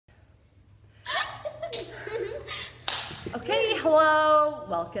Okay, hello,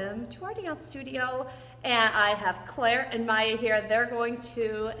 welcome to our dance studio. And I have Claire and Maya here. They're going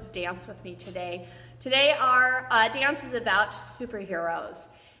to dance with me today. Today our dance is about superheroes.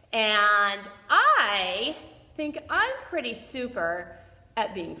 And I think I'm pretty super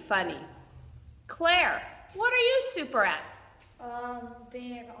at being funny. Claire, what are you super at?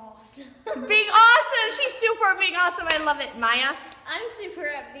 Being awesome. Being awesome! She's super at being awesome. I love it. Maya? I'm super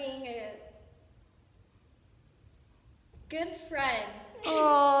at being a good friend.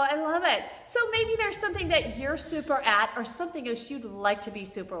 Oh, I love it. So maybe there's something that you're super at or something else you'd like to be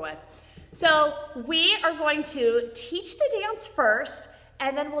super with. So we are going to teach the dance first,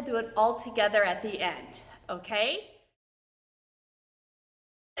 and then we'll do it all together at the end, okay?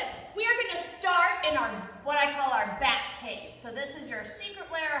 We are going to start in what I call our bat cave. So this is your secret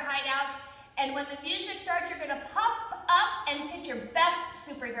lair hideout, and when the music starts, you're going to pop up and hit your best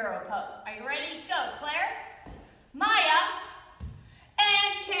superhero pose. Are you ready? Go, Claire, Maya,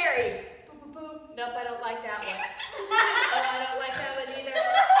 and Kari. Nope, I don't like that one. Oh, I don't like that one either.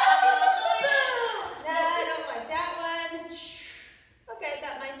 No, I don't like that one. Okay,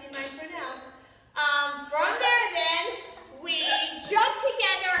 that might be mine for now. From there then, we jump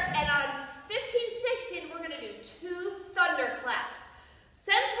together, and on 15, 16, we're going to do 2 thunder claps.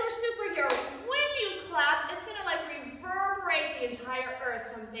 Since we're superheroes, when you clap, it's going to like reverberate the entire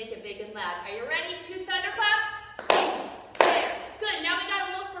earth, so make it big and loud. Are you ready? 2 thunder claps. There. Good. Now we got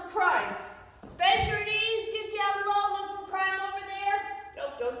to look for crime. Bend your knees, get down low, look for crime over there.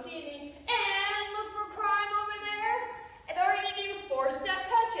 Nope, don't see any. And look for crime over there. And then we're going to do 4-step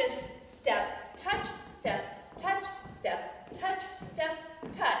touches. Step, touch, step, touch, step, touch, step,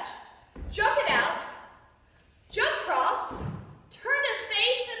 touch. Jump it out. Jump cross. Turn to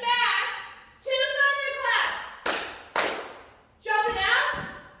face the back. 2 thunder claps. Jump it out.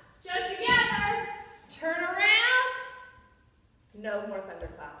 Jump together. Turn around. No more thunder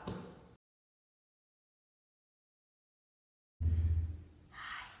claps.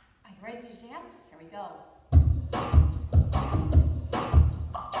 Are you ready to dance? Here we go.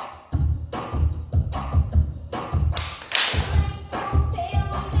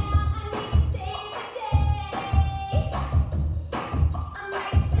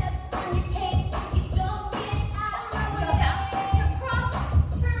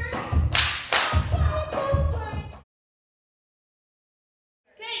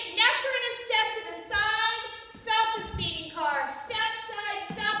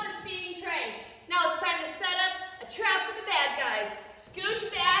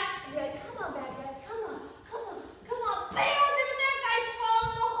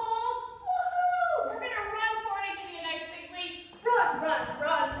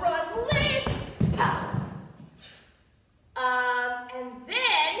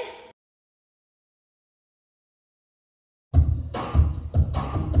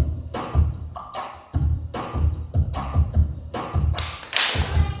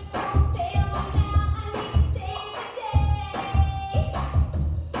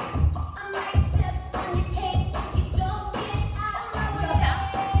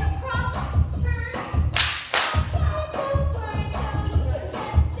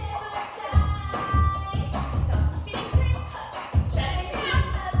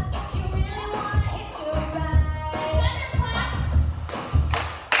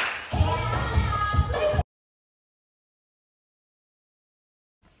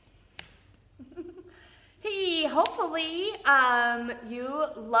 Hopefully you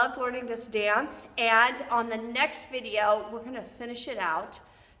loved learning this dance, and on the next video we're going to finish it out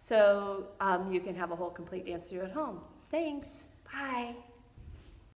so you can have a whole complete dance to do at home. Thanks. Bye.